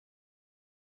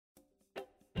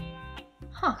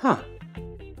Huh.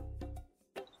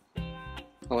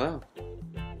 Hello.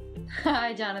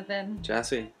 Hi, Jonathan.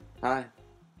 Jesse. Hi.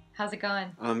 How's it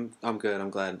going? I'm good. I'm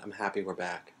glad. I'm happy we're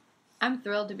back. I'm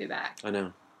thrilled to be back. I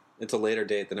know. It's a later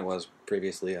date than it was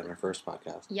previously on our first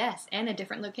podcast. Yes, and a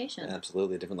different location.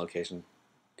 Absolutely, a different location.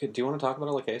 Do you want to talk about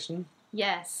our location?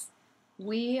 Yes.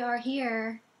 We are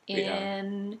here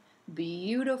in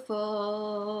beautiful...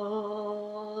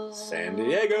 San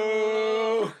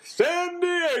Diego! San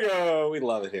Diego! We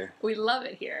love it here. We love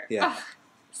it here. Yeah. Oh,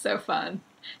 so fun.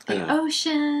 I The know.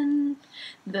 ocean,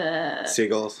 the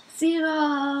Seagulls.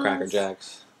 seagulls, Cracker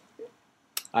Jacks.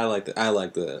 I like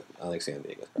San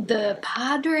Diego. the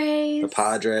Padres, The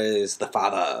Padres, the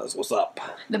Fathers, what's up?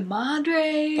 the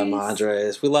Madres, The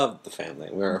Madres. We love the family.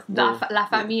 La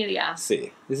Familia.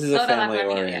 See, this is a Toda la family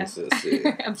familia. oriented. See.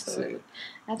 Absolutely. See.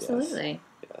 Absolutely.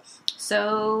 Yes.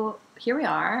 So here we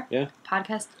are. Yeah.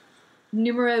 Podcast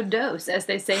numero dos, as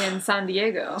they say in San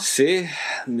Diego. Sí,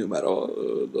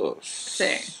 número dos.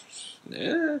 Sí.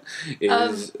 Yeah.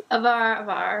 Is Of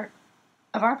our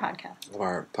podcast. of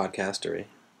our podcastery.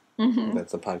 Mm-hmm.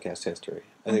 That's the podcast history.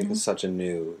 I think it's such a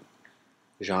new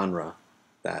genre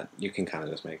that you can kind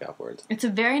of just make up words. It's a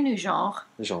very new genre.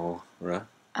 Genre.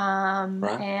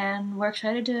 Right. And we're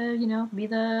excited to, be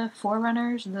the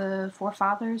forerunners, the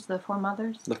forefathers, the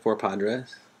foremothers, The four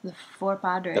Padres. the four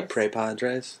padres. The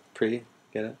pre-Padres. Get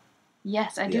it?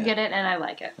 Yes, I do Yeah. get it, and I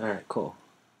like it. All right, cool.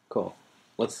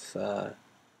 Let's,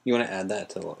 you want to add that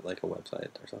to, like, a website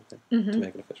or something to Mm-hmm.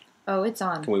 make it official? Oh, it's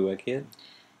on. Can we wiki it?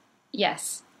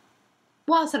 Yes.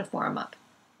 Well, I'll set a forum up.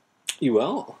 You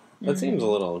will? That Mhm. seems a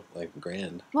little, like,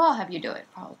 grand. Well, I'll have you do it,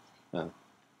 probably. Well,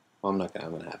 I'm not gonna.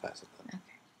 I'm gonna half-ass it then.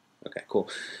 Okay. Okay, cool.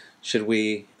 Should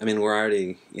we? I mean, we're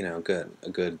already, a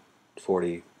good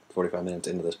 40, 45 minutes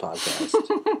into this podcast.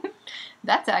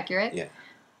 That's accurate. Yeah.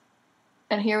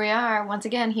 And here we are, once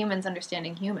again, humans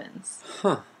understanding humans.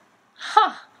 Huh.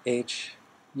 Huh.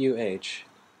 H-U-H.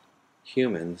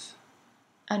 Humans.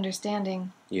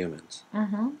 Understanding. Humans.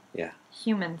 Mm-hmm. Yeah.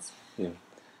 Humans.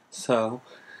 So,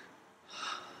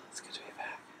 it's good to be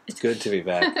back. It's good to be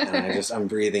back. And I'm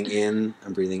breathing in.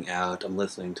 I'm breathing out. I'm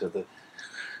listening to the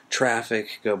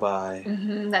traffic go by.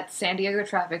 Mm-hmm. That's San Diego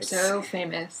traffic, so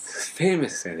famous.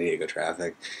 Famous San Diego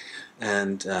traffic.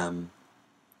 And,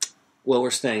 well,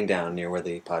 we're staying down near where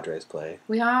the Padres play.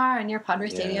 We are near Padre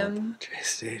Stadium. Padres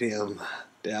Stadium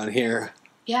down here.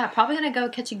 Yeah, probably going to go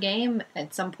catch a game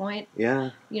at some point. Yeah.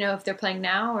 If they're playing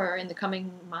now or in the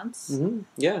coming months. Mm-hmm.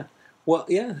 Yeah. Well,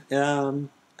 yeah.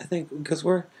 I think because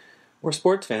we're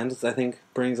sports fans, I think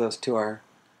brings us to our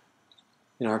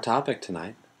topic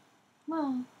tonight.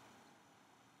 Well,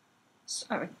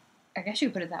 I guess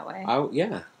you put it that way.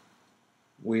 Yeah.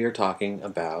 We are talking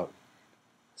about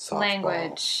softball.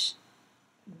 Language.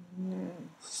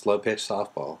 Slow pitch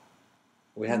softball.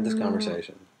 We had this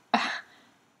conversation.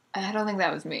 I don't think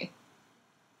that was me.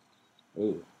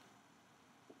 Ooh,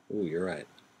 you're right.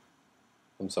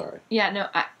 I'm sorry. Yeah, no,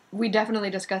 we definitely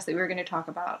discussed that we were going to talk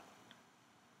about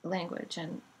language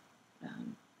and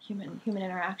human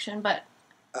interaction, but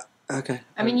Okay.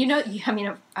 I mean,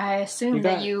 I assume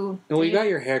that you. Well, you got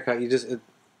your haircut.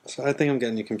 So I think I'm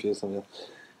getting you confused on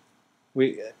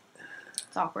this.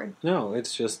 It's awkward. No,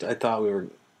 it's just I thought we were.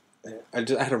 I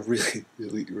had a really,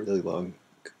 really, really long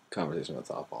conversation about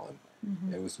softball, and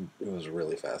Mm-hmm. it was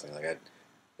really fascinating. Like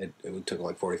it took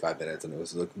like 45 minutes, and it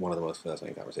was like one of the most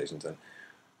fascinating conversations.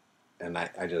 And I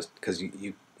just because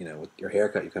you with your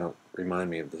haircut, you kind of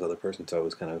remind me of this other person, so it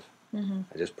was kind of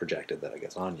I just projected that I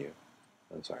guess on you.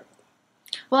 I'm sorry about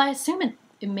that. Well, I assume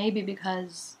it may be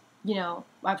because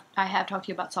I have talked to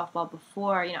you about softball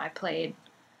before. I played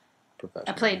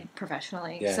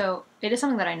professionally, Yeah. so it is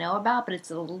something that I know about, but it's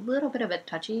a little bit of a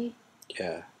touchy.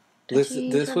 Yeah.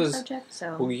 touchy This sort of was subject.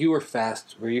 So well. You were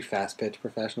fast. Were you fast pitch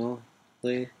professionally?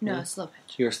 no, slow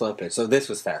pitch. You were slow pitch. So this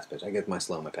was fast pitch. I get my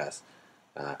slow, my pass,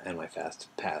 and my fast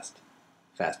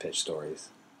pitch stories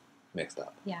mixed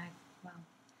up. Yeah, well,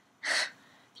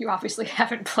 you obviously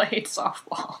haven't played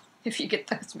softball if you get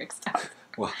those mixed up.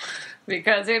 Well,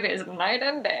 Because it is night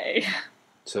and day.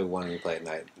 so one of you play at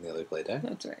night and the other play at day?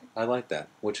 That's right. I like that.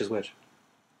 Which is which?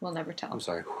 We'll never tell. I'm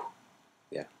sorry.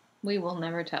 We will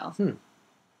never tell.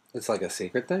 It's like a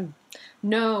secret thing?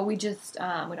 No, we just,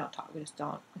 we don't talk. We just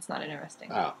don't. It's not interesting.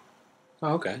 Oh,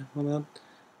 okay. Well, then,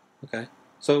 okay.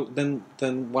 So then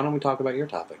why don't we talk about your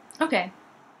topic? Okay,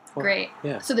 Well, great.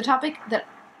 Yeah. So the topic that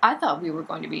I thought we were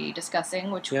going to be discussing,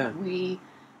 which Yeah. we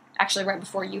actually, right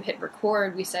before you hit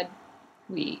record, we said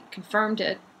we confirmed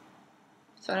it.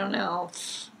 So I don't know.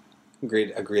 Agree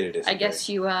to disagree. I guess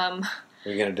you Are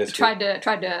you going to disagree?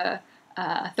 tried to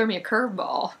throw me a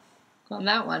curveball on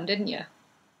that one, didn't you?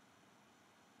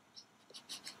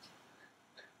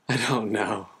 I don't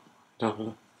know. Don't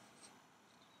know.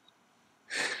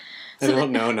 I So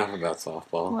don't know enough about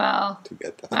softball Well, to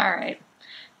get that. all right.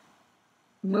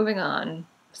 Moving on.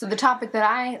 So the topic that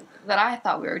I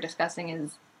thought we were discussing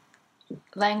is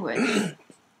language,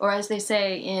 or as they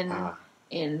say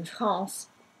in France,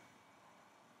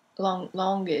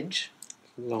 language.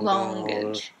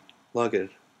 Language.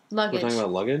 Luggage. We're talking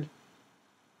about luggage?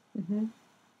 Mm-hmm.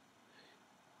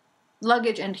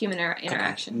 Luggage and human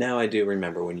interaction. Okay. Now I do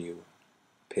remember when you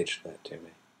pitched that to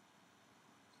me.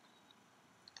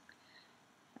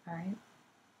 All right.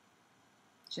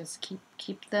 Just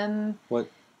keep them. What?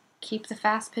 Keep the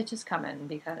fast pitches coming,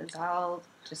 because I'll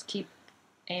just keep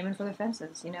aiming for the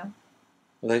fences. You know.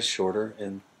 Are they shorter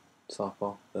in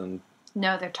softball than?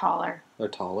 No, they're taller. They're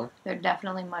taller. They're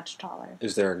definitely much taller.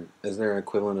 Is there an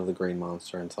equivalent of the Green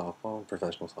Monster in softball,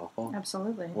 professional softball?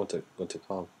 Absolutely. What's it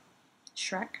called?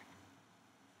 Shrek.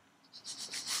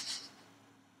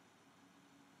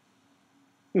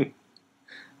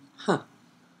 Huh.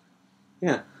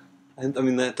 Yeah. I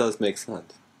mean, that does make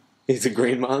sense. He's a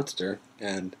green monster,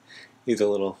 and he's a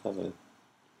little feminine.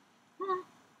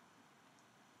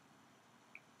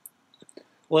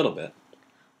 A little bit.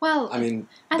 Well, I mean,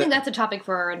 I think that's a topic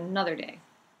for another day.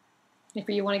 If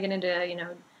you want to get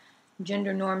into,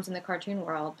 gender norms in the cartoon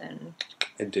world, then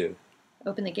I do.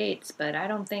 open the gates. But I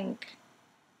don't think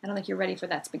you're ready for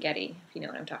that spaghetti, if you know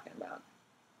what I'm talking about.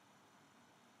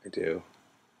 I do.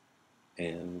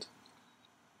 And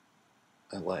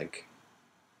I like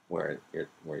where you're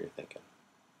thinking.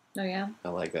 Oh yeah. I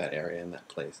like that area and that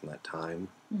place and that time.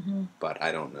 Mm-hmm. But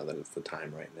I don't know that it's the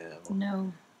time right now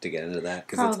No. to get into that,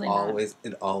 because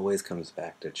it always comes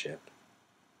back to Chip.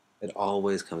 It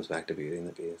always comes back to Beauty and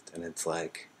the Beast, and it's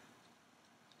like,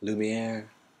 Lumiere,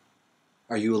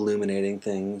 are you illuminating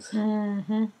things?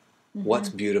 Mm-hmm. Mm-hmm. What's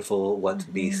beautiful? What's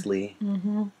Mm-hmm. beastly?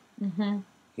 Mm-hmm. Mm-hmm.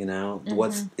 You know,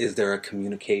 Mm-hmm. is there a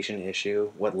communication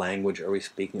issue? What language are we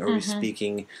speaking? Are we Mm-hmm.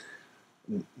 speaking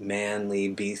manly,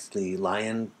 beastly,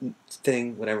 lion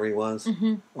thing, whatever he was?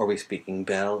 Mm-hmm. Are we speaking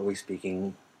Belle? Are we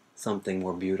speaking something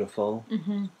more beautiful?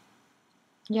 Mm-hmm.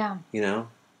 Yeah. You know?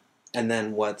 And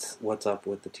then what's up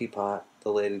with the teapot,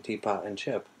 the lady teapot and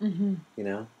Chip? Mm-hmm. You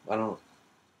know? What's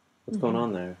Mm-hmm. going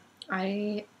on there?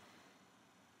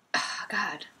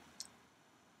 God.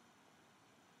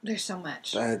 There's so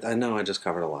much. I know I just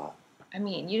covered a lot. I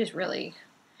mean, you just really...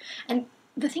 And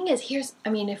the thing is,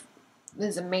 if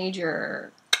there's a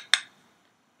major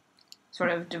sort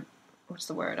of... what's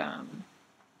the word?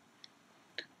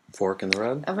 Fork in the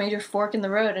road? A major fork in the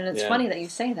road, and it's Yeah. funny that you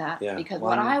say that, Yeah. because Well,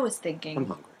 what I was thinking... I'm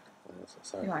hungry. I'm so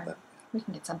sorry You about are. that. We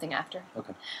can get something after.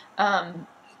 Okay.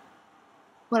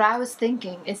 What I was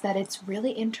thinking is that it's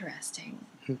really interesting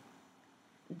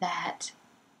that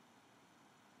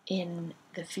in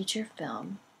the feature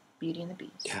film Beauty and the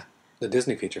Beast, Yeah. The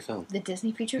Disney feature film. the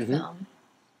Disney feature film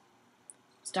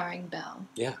starring Belle,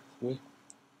 Yeah.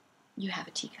 you have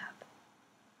a teacup.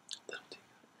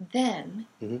 Then,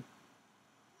 Mhm.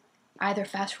 either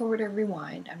fast forward or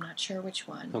rewind, I'm not sure which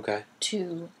one, Okay.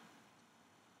 to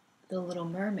The Little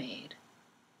Mermaid.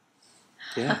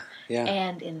 Yeah. Yeah.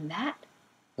 And in that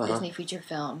Disney feature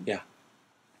film, Yeah.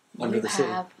 you Under the sea.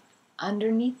 have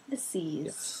underneath the seas,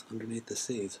 Yes. Underneath the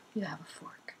seas. you have a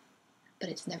fork. But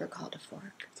it's never called a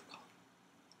fork. What's it called?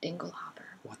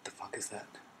 Dinglehopper. What the fuck is that?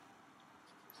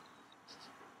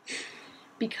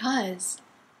 Because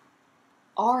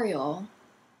Ariel,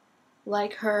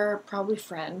 like her probably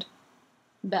friend,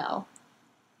 Belle,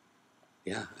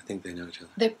 Yeah, I think they know each other.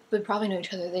 they would probably know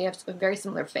each other. They have a very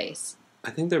similar face.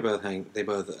 I think they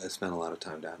both spent a lot of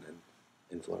time down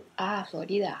in Florida. Ah,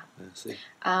 Florida. See?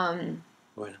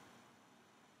 Bueno.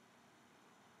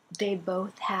 They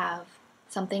both have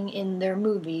something in their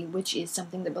movie which is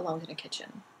something that belongs in a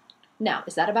kitchen. Now,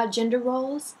 is that about gender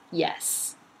roles?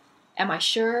 Yes. Am I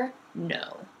sure?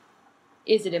 No.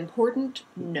 Is it important?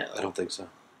 No. I don't think so.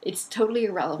 It's totally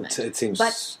irrelevant. It seems...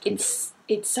 But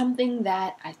it's something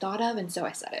that I thought of, and so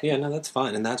I said it. Yeah, no, that's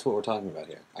fine. And that's what we're talking about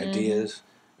here. Ideas,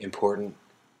 important,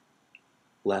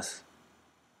 less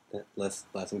important.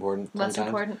 Less sometimes.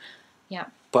 important. Yeah.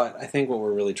 But I think what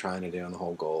we're really trying to do, and the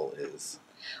whole goal is...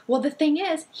 Well, the thing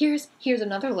is, here's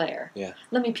another layer. Yeah.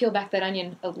 Let me peel back that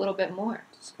onion a little bit more.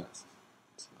 Discuss.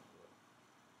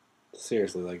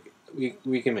 Seriously, like,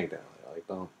 we can make that. Like,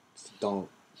 don't...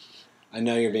 I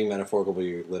know you're being metaphorical, but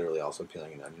you're literally also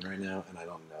peeling an onion right now, and I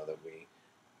don't know that we...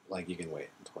 Like, you can wait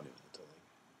 20 minutes, I think.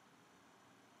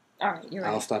 All right, you're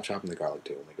right. I'll stop chopping the garlic,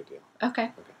 too. We'll make a deal. Okay.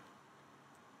 Okay.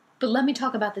 But let me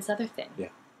talk about this other thing. Yeah.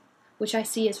 Which I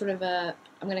see as sort of I'm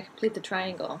going to complete the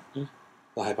triangle.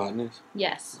 The hypotenuse?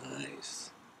 Yes.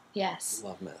 Nice. Yes.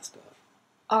 Love math stuff.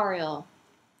 Ariel,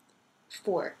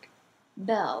 fork,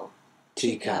 bell,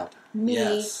 Teacup. me,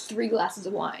 Yes. 3 glasses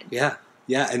of wine. Yeah.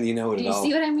 Yeah, and you know what Do it you all...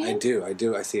 see what I mean? I do.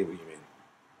 I see what you mean.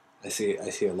 I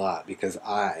see a lot because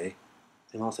I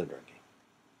am also drinking.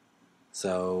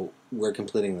 So we're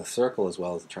completing the circle as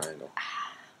well as the triangle.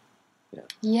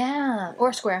 Yeah.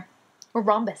 Or square. Or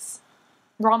rhombus.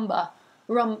 Rhomba.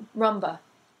 Rumba.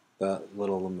 The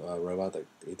little robot that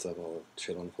eats up all the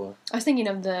shit on the floor. I was thinking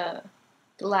of the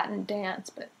Latin dance,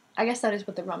 but I guess that is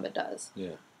what the rumba does.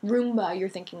 Yeah. Roomba you're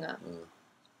thinking of.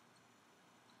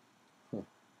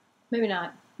 Maybe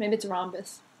not. Maybe it's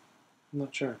rhombus. I'm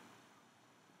not sure.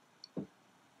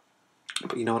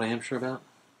 But you know what I am sure about?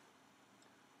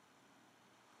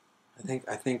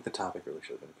 I think the topic really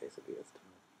should have been quesadillas tonight.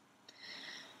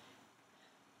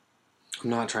 I'm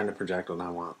not trying to project what I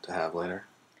want to have later,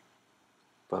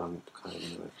 but I'm kind of in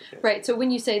the mood for quesadillas. Right, so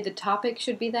when you say the topic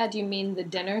should be that, do you mean the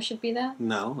dinner should be that?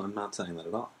 No, I'm not saying that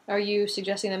at all. Are you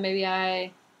suggesting that maybe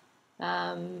I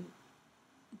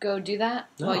go do that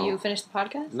while you finish the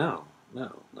podcast? No,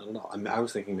 not at all. I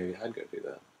was thinking maybe I'd go do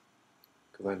that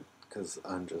because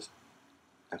I'm just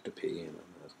have to pee and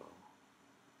then as well.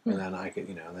 And then I could,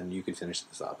 then you could finish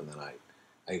this up, and then I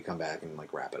could come back and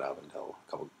like wrap it up and tell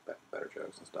a couple better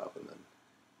jokes and stuff, and then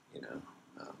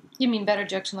You mean better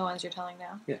jokes than the ones you're telling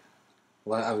now? Yeah.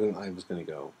 Well, I was gonna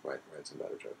go write some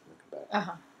better jokes and then come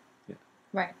back. Yeah.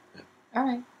 Right. Yeah. All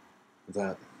right.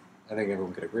 That I think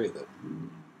everyone could agree that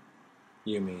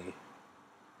you, me,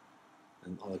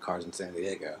 and all the cars in San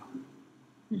Diego,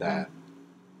 that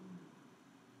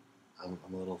I'm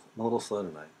a little slow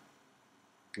tonight.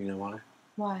 You know why?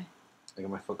 Why? I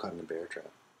got my foot caught in a bear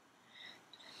trap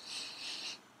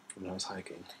when I was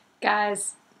hiking.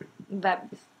 Guys,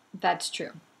 that's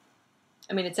true.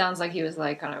 I mean, it sounds like he was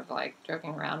like kind of like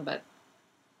joking around, but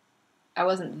I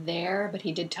wasn't there. But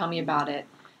he did tell me about it.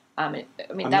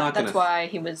 That's why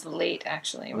he was late.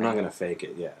 Actually, I'm not gonna fake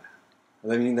it. Yeah,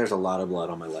 I mean, there's a lot of blood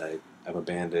on my leg. I have a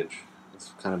bandage.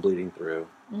 It's kind of bleeding through.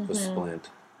 The splint.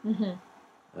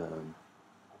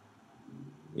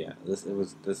 Yeah,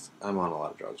 I'm on a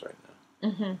lot of drugs right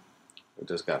now. I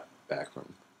just got back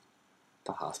from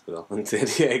the hospital in San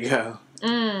Diego.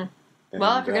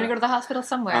 Well, if you're going to go to the hospital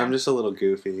somewhere. I'm just a little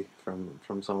goofy from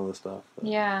some of the stuff that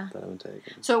I've been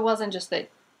taking. So it wasn't just that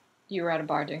you were at a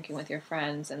bar drinking with your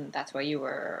friends and that's why you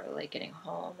were like getting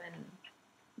home and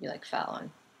you like fell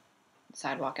on the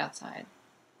sidewalk outside.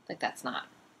 Like that's not.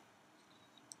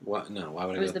 What? No, why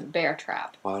would I It was the bear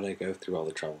trap. Why would I go through all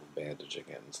the trouble of bandaging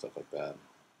it and stuff like that?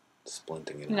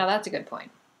 Splinting it. No, that's a good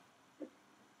point. I'm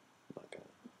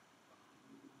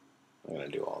not gonna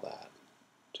do all that.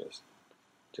 Just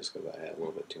because I had a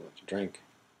little bit too much to drink.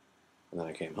 And then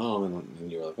I came home,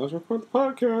 and you were like, let's record the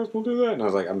podcast, we'll do that. And I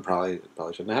was like, I'm probably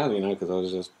shouldn't have, because I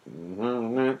was just...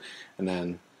 And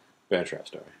then, bear trap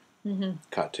story.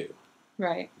 Cut to.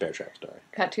 Right. Bear trap story.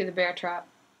 Cut to the bear trap.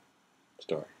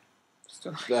 Story.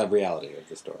 The reality of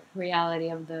the story. Reality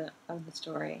of the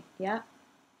story. Yeah.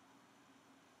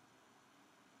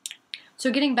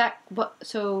 So getting back, what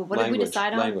did we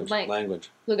decide on? Language.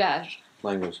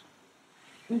 Langage.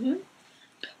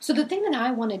 So the thing that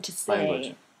I wanted to say.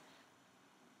 Language.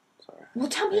 Sorry. Well,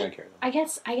 tell me. I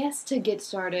guess to get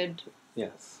started.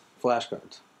 Yes.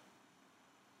 Flashcards.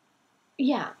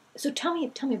 Yeah. So tell me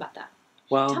about that.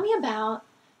 Well, tell me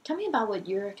about what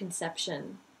your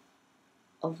conception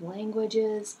of language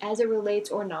is as it relates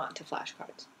or not to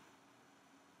flashcards.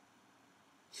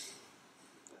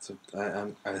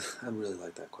 I really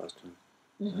like that question.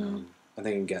 I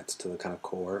think it gets to the kind of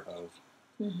core of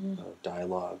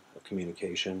dialogue, of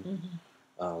communication,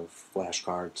 of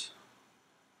flashcards,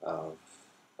 of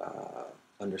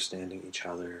understanding each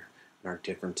other and our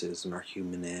differences and our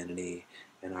humanity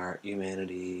and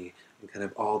kind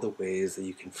of all the ways that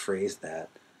you can phrase that.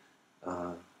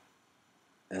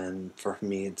 And for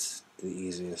me, it's the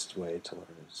easiest way to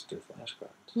learn is through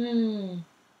flashcards.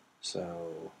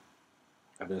 So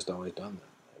I've just always done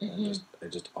that. I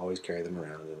just always carry them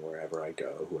around, and wherever I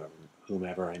go,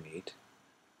 whomever I meet,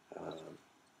 I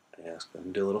ask them to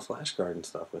do a little flashcard and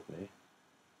stuff with me,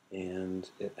 and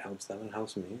it helps them, it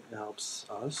helps me, it helps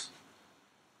us,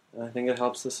 and I think it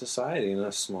helps the society in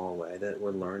a small way that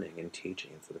we're learning and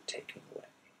teaching instead of taking away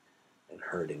and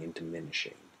hurting and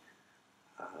diminishing,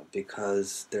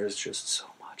 because there's just so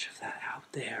much of that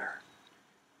out there,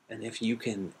 and if you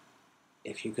can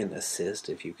assist,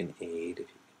 if you can aid, if you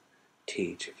can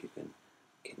teach, if you can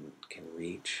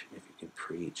reach, if you can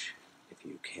preach, if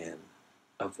you can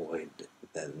avoid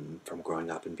them from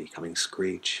growing up and becoming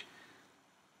screech,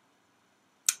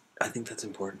 I think that's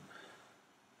important.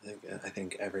 I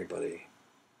think everybody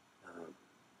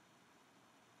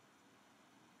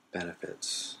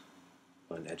benefits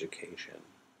education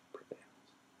prevails.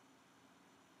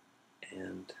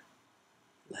 And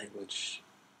language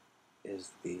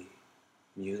is the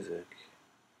music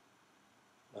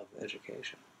of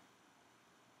education.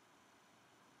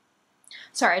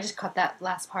 Sorry, I just caught that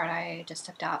last part. I just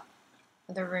stepped out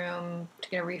of the room to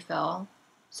get a refill.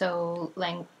 So,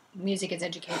 music is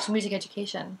education. Music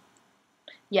education.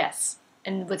 Yes.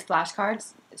 And with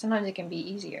flashcards, sometimes it can be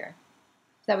easier.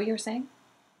 Is that what you were saying?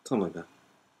 Something like that.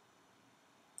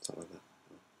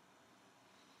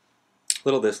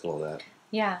 Little this, little that.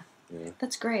 Yeah. Yeah.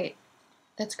 That's great.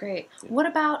 Yeah. What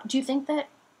about, do you think that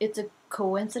it's a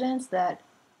coincidence that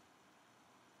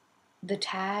the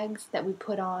tags that we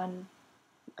put on,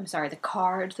 the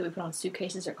cards that we put on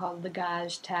suitcases are called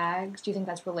bagage tags? Do you think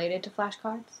that's related to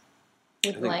flashcards?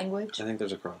 With language? I think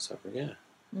there's a crossover, yeah.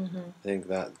 Mm-hmm. I think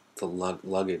that the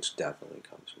luggage definitely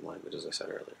comes from language, as I said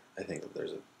earlier. I think that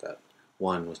that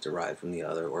one was derived from the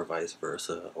other, or vice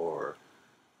versa, or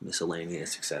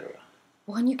miscellaneous, etc.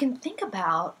 Well, and you can think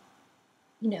about,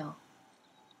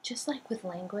 just like with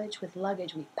language, with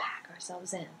luggage, we pack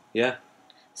ourselves in. Yeah.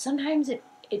 Sometimes it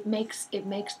makes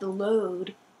the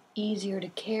load easier to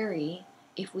carry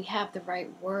if we have the right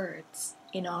words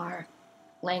in our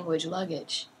language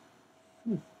luggage.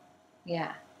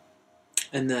 Yeah.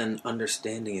 And then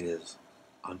understanding it is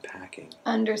unpacking.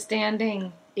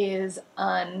 Understanding is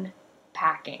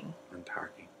unpacking.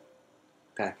 Unpacking.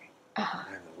 Packing. Uh-huh.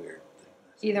 I have a weird thing.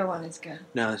 Either one is good.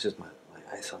 No, it's just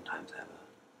I sometimes have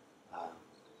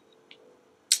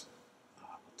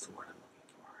what's the word I'm looking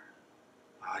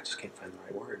for? I just can't find the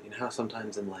right word. You know how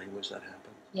sometimes in language that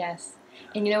happens? Yes. Yeah.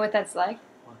 And you know what that's like?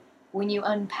 What? When you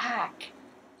unpack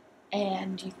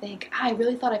and you think, I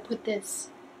really thought I put this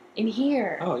in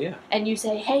here. Oh, yeah. And you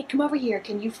say, hey, come over here.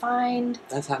 Can you find...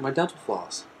 That's my dental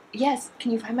floss. Yes,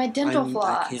 can you find my dental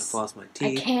floss? I can't floss my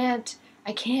teeth.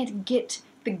 I can't get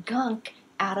the gunk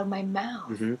out of my mouth.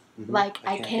 Mm-hmm, mm-hmm. Like,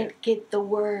 I can't get the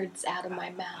words out of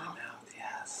my mouth.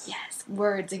 Yes. Yes,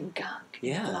 words and gunk.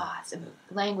 And Yeah. floss. And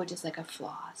language is like a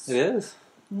floss. It is?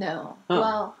 No. Huh.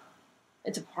 Well,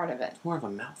 it's a part of it. It's more of a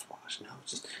mouthwash, no?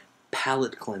 It's just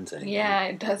palate cleansing. Yeah,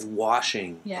 it does.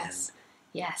 Washing. Yes.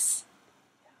 Yes.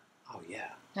 Oh, yeah.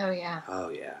 Oh, yeah. Oh,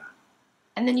 yeah.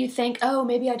 And then you think, oh,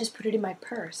 maybe I just put it in my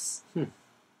purse.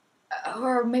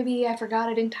 Or maybe I forgot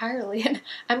it entirely, and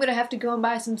I'm going to have to go and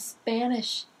buy some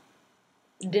Spanish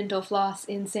dental floss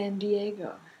in San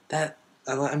Diego.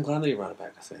 I'm glad that you brought it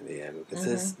back to San Diego,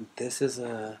 because this is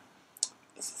a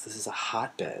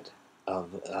hotbed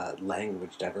of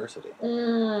language diversity.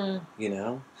 You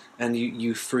know, and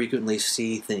you frequently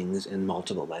see things in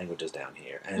multiple languages down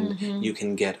here, and you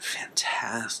can get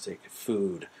fantastic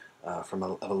food from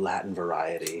a Latin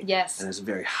variety. Yes. And it's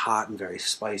very hot and very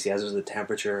spicy, as is the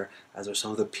temperature, as are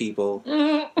some of the people.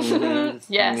 Yes.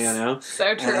 You know?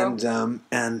 So true.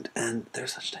 And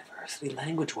there's such diversity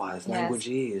language-wise,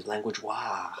 languageese,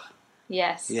 language-wah.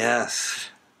 Yes. Yes.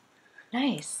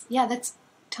 Nice. Yeah,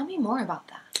 tell me more about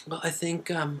that. Well, I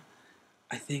think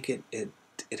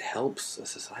it helps a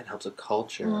society, helps a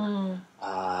culture.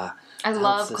 I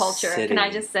love culture. Can I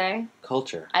just say?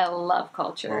 Culture. I love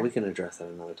culture. Well, we can address that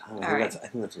another time. I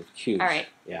think that's huge. All right.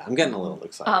 Yeah, I'm getting a little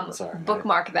excited. Sorry.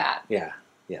 Bookmark that. Yeah.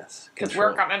 Yes. Because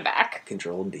we're coming back.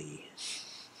 Control D.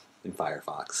 In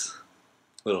Firefox.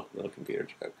 Little computer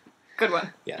joke. Good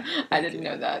one. Yeah. I didn't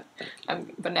know that.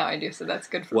 But now I do, so that's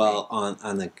good for me. Well,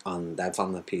 that's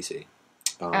on the PC.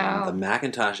 The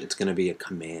Macintosh, it's going to be a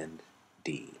Command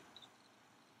D.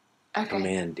 Okay.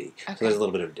 Command D. Okay. So there's a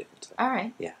little bit of a difference there. All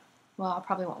right. Yeah. Well, I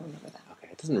probably won't remember that. Okay.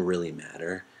 It doesn't really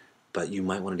matter, but you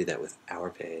might want to do that with Our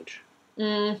Page.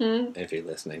 Mm-hmm. If you're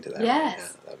listening to that yes. right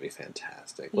now. That'd be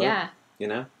fantastic. Yeah. You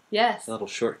know? Yes. A little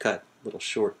shortcut,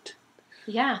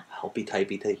 yeah. helpy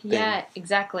typey type thing. Yeah,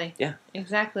 exactly. Yeah.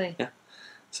 Exactly. Yeah.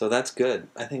 So that's good.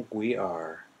 I think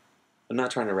I'm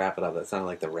not trying to wrap it up. That's not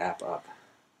like the wrap up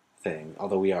thing,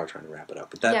 although we are trying to wrap it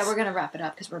up. But yeah, we're going to wrap it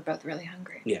up because we're both really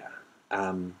hungry. Yeah.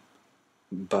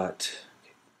 But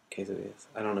quesadillas.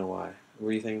 I don't know why.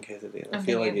 Were you thinking quesadillas? I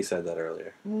feel like you said that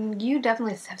earlier. You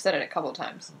definitely have said it a couple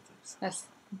times. I don't think so.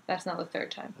 That's not the third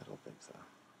time. I don't think so.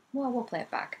 Well, we'll play it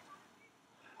back.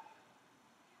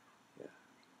 Yeah.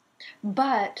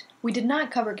 But we did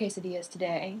not cover quesadillas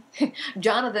today.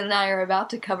 Jonathan and I are about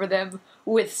to cover them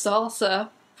with salsa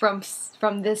from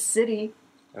this city.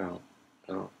 I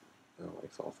don't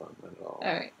like salsa on that at all.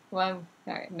 All right. Well,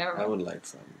 all right. Never mind. I would like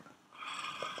some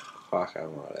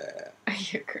guacamole.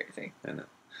 You're crazy. I know.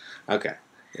 Okay.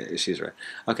 She's right.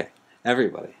 Okay.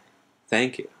 Everybody,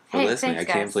 thank you for listening. Thanks,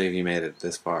 I can't guys. believe you made it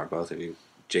this far, both of you.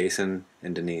 Jason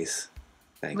and Denise,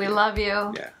 thank you. We love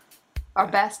you. Yeah. Our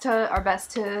best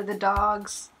to the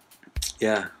dogs.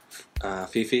 Yeah,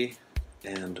 Fifi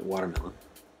and Watermelon.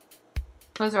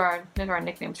 Those are our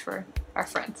nicknames for our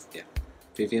friends. Yeah,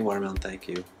 Fifi and Watermelon. Thank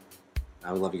you.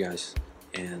 I would love you guys,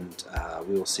 and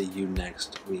we will see you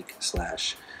next week /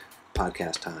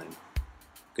 podcast time.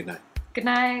 Good night. Good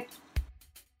night.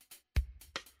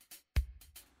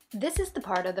 This is the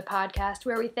part of the podcast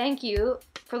where we thank you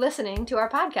for listening to our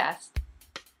podcast.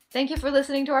 Thank you for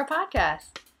listening to our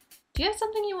podcast. Do you have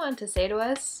something you want to say to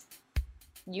us?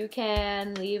 You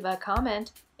can leave a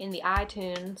comment in the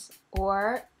iTunes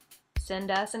or send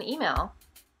us an email.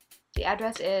 The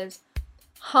address is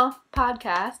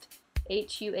huhpodcast,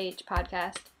 HUH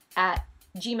podcast,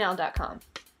 @gmail.com.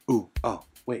 Ooh, oh,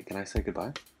 wait, can I say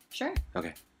goodbye? Sure.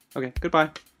 Okay, goodbye.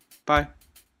 Bye.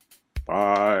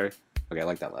 Bye. Okay, I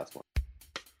like that last one.